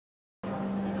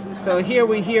So here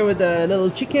we're here with a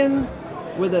little chicken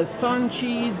with a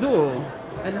Sanchi Zhuo.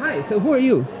 And hi, so who are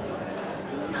you?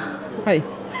 Hi.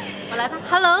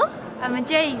 Hello, I'm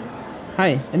Jane.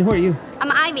 Hi, and who are you?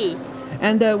 I'm Ivy.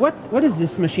 And what is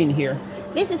this machine here?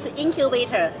 This is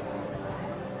incubator.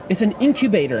 It's an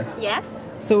incubator. Yes.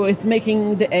 So it's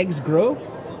making the eggs grow?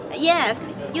 Yes,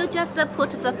 you just put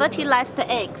the fertilized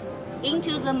eggs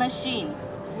into the machine,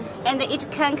 and it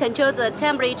can control the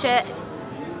temperature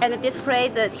and display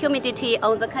the humidity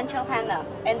on the control panel.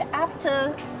 And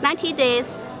after 90 days,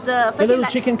 the little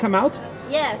chicken come out?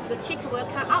 Yes, the chicken will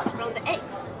come out from the eggs.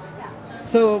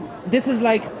 So this is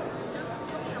like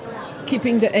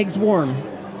keeping the eggs warm.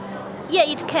 Yeah,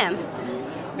 it can.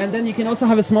 And then you can also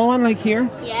have a small one like here?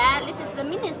 Yeah, this is the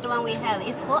miniest one we have.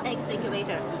 It's 4 eggs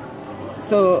incubator.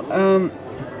 So,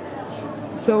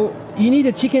 so you need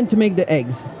a chicken to make the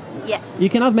eggs. Yeah.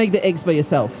 You cannot make the eggs by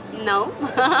yourself. No.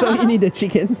 So you need a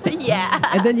chicken. Yeah.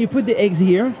 And then you put the eggs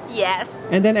here. Yes.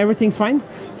 And then everything's fine?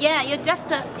 Yeah, you just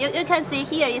you can see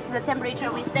here is the temperature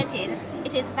we set it.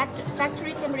 It is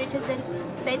factory temperature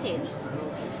set it.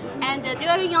 And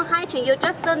during your hatching, you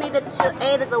just need to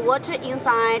add the water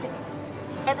inside.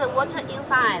 Add the water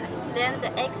inside, then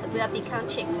the eggs will become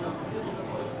chicks.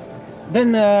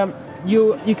 Then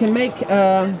you can make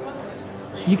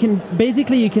you can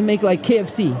make like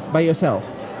KFC by yourself.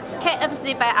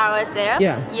 KFC by ourselves?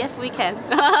 Yeah. Yes, we can.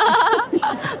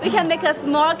 We can make a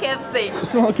small KFC.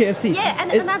 Small KFC. Yeah,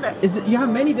 and another. You have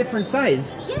many different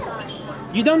sizes. Yes.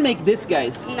 You don't make this,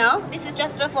 guys. No, this is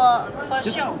just for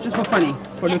show. Just for funny,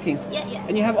 for looking. Yeah, yeah.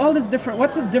 And you have all this different.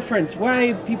 What's the difference?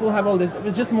 Why people have all this?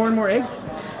 It's just more and more eggs.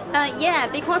 Yeah,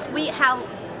 because we have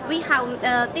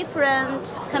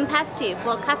different capacity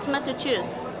for customer to choose.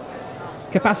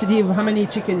 Capacity of how many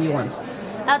chicken you want?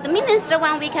 The minimum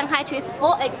one we can hatch is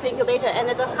 4 eggs incubator, and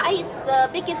the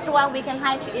biggest one we can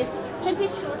hatch is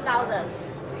 22,000.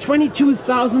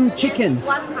 22,000 chickens.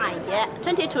 One time, yeah,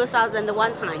 22,000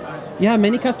 one time. You have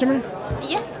many customers?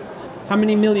 Yes. How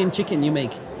many million chicken you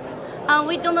make?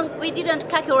 We didn't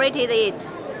calculate it,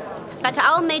 but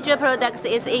our major products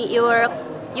is in Europe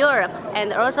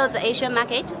and also the Asian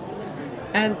market.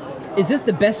 And is this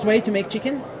the best way to make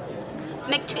chicken?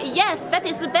 Yes, that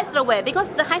is the best way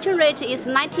because the hatching rate is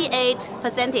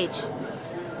 98%.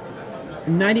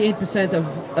 98% of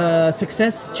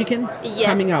success chicken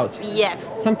coming out. Yes.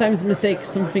 Sometimes mistake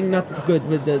something not good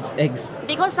with the eggs.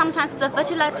 Because sometimes the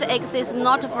fertilized eggs is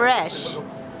not fresh.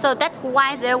 So that's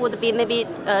why there would be maybe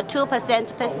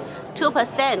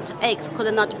 2% eggs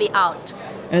could not be out.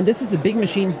 And this is a big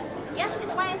machine. Yeah,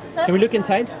 this one is 30. Can we look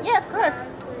inside? Yeah, of course.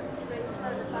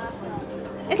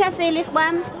 You can see this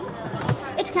one.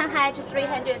 It can hatch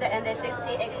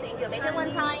 360 eggs incubator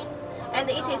one time. And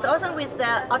it is also with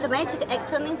the automatic egg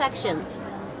turning function.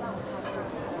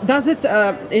 Does it,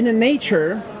 in the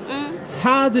nature,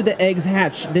 how do the eggs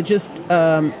hatch? They just,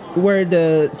 where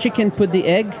the chicken put the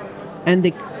egg and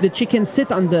the chicken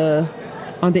sit on the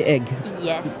egg?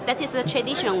 Yes, that is the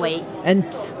traditional way. And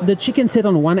the chicken sit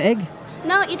on one egg?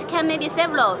 No, it can maybe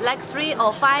several, like 3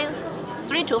 to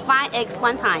 5 eggs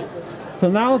one time. So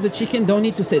now the chicken don't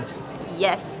need to sit?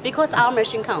 Yes, because our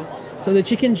machine can. So the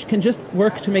chicken can just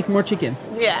work to make more chicken?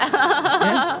 Yeah.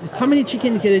 Yeah? How many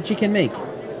chicken can a chicken make?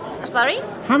 Sorry?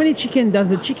 How many chicken does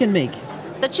the chicken make?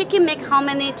 The chicken make how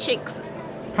many chicks?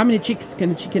 How many chicks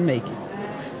can a chicken make?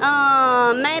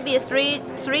 Maybe 3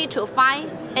 to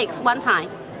 5 eggs one time.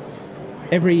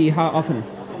 How often?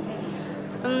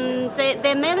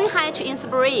 They mainly hatch in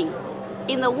spring,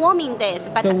 in the warming days.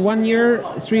 But so 1 year,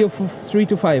 3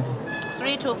 to 5?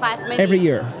 3 to 5 maybe. Every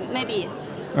year? Maybe.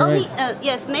 All Only right.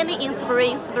 yes, mainly in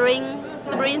spring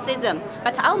season.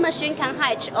 But our machine can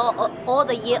hatch all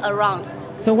the year around.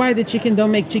 So why the chicken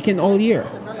don't make chicken all year?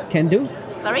 Can do?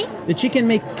 Sorry? The chicken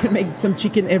can make some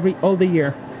chicken all the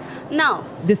year. No.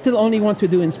 They still only want to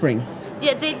do in spring.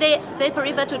 Yeah, they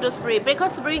prefer to do spring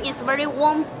because spring is very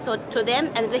warm to them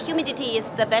and the humidity is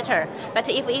the better. But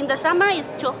if in the summer it's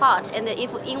too hot and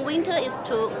if in winter it's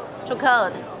too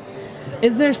cold.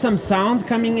 Is there some sound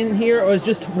coming in here or is it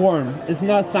just warm? It's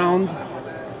not sound?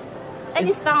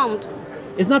 Any sound.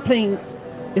 It's not playing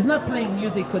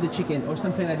music for the chicken or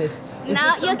something like this.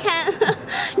 Now you can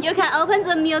open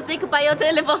the music by your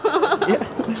telephone. Yeah.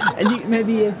 And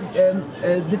maybe it's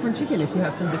a different chicken if you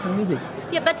have some different music.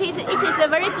 Yeah, but it is a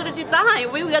very good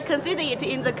design. We will consider it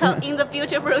in the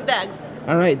future products.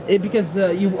 All right, because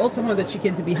you also want the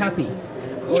chicken to be happy.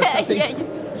 Yeah.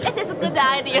 That is a good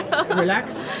idea.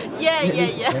 Relax. Yeah.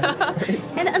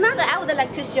 And another, I would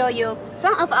like to show you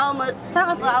some of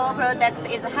our products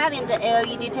is having the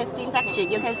LED testing function.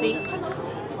 You can see.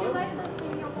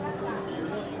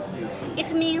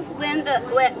 It means when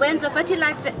the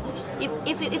fertilized,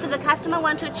 if the customer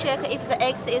want to check if the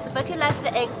eggs is fertilized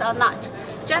eggs or not,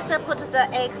 just put the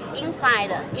eggs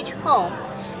inside each home,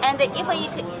 and if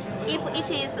it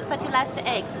is fertilized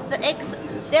eggs,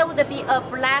 there would be a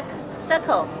black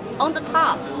circle on the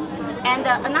top, and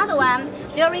another one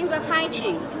during the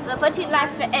hatching, the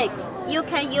fertilized eggs. You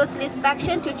can use this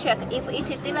fraction to check if it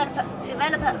is develop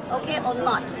okay or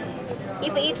not.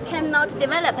 If it cannot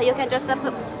develop, you can just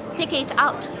pick it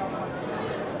out.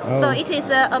 Oh. So it is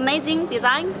an amazing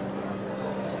design.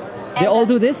 They all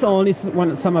do this, or only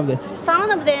some of this? Some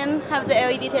of them have the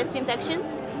LED testing function.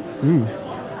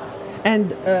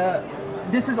 And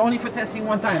this is only for testing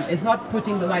one time. It's not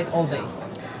putting the light all day.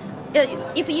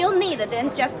 If you need,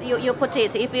 then just you put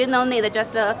it. If you don't need,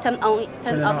 just turn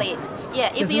off it.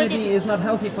 Yeah. If you maybe it's not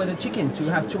healthy for the chicken to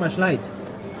have too much light.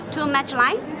 Too much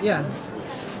light? Yeah.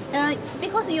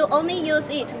 Because you only use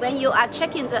it when you are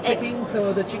checking the eggs.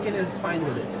 So the chicken is fine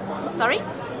with it. Sorry?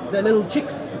 The little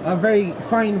chicks are very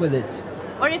fine with it.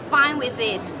 Very fine with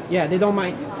it. Yeah, they don't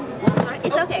mind. Sorry,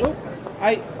 it's okay. Oh,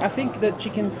 I think the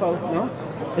chicken fell. No,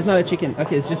 it's not a chicken.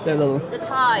 Okay, it's just a little. The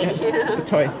toy. Yeah, the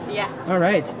toy. Yeah. All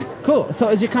right. Cool. So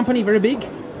is your company very big,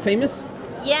 famous?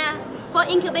 Yeah. For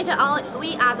incubator,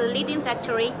 we are the leading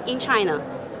factory in China.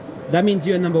 That means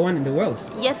you're number one in the world.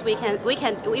 Yes, we are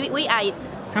it.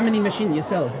 How many machines you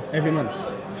sell every month?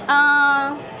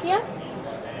 Here.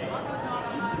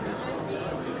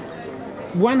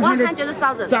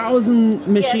 100,000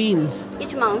 machines. Yes,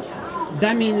 each month.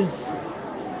 That means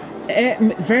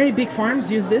very big farms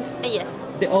use this? Yes.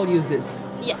 They all use this?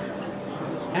 Yeah.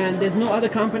 And there's no other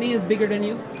company is bigger than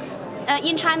you?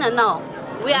 In China, no.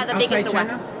 We are the biggest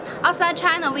China? one. Outside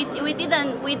China, we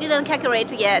didn't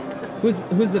calculate yet.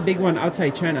 Who's the big one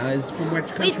outside China? Is from which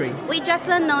country? We just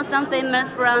know some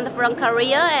famous brand from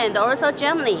Korea and also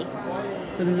Germany.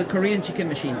 So there's a Korean chicken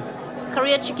machine.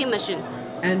 Korean chicken machine.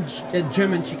 And a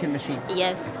German chicken machine.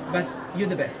 Yes. But you're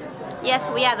the best. Yes,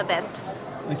 we are the best.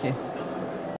 Okay.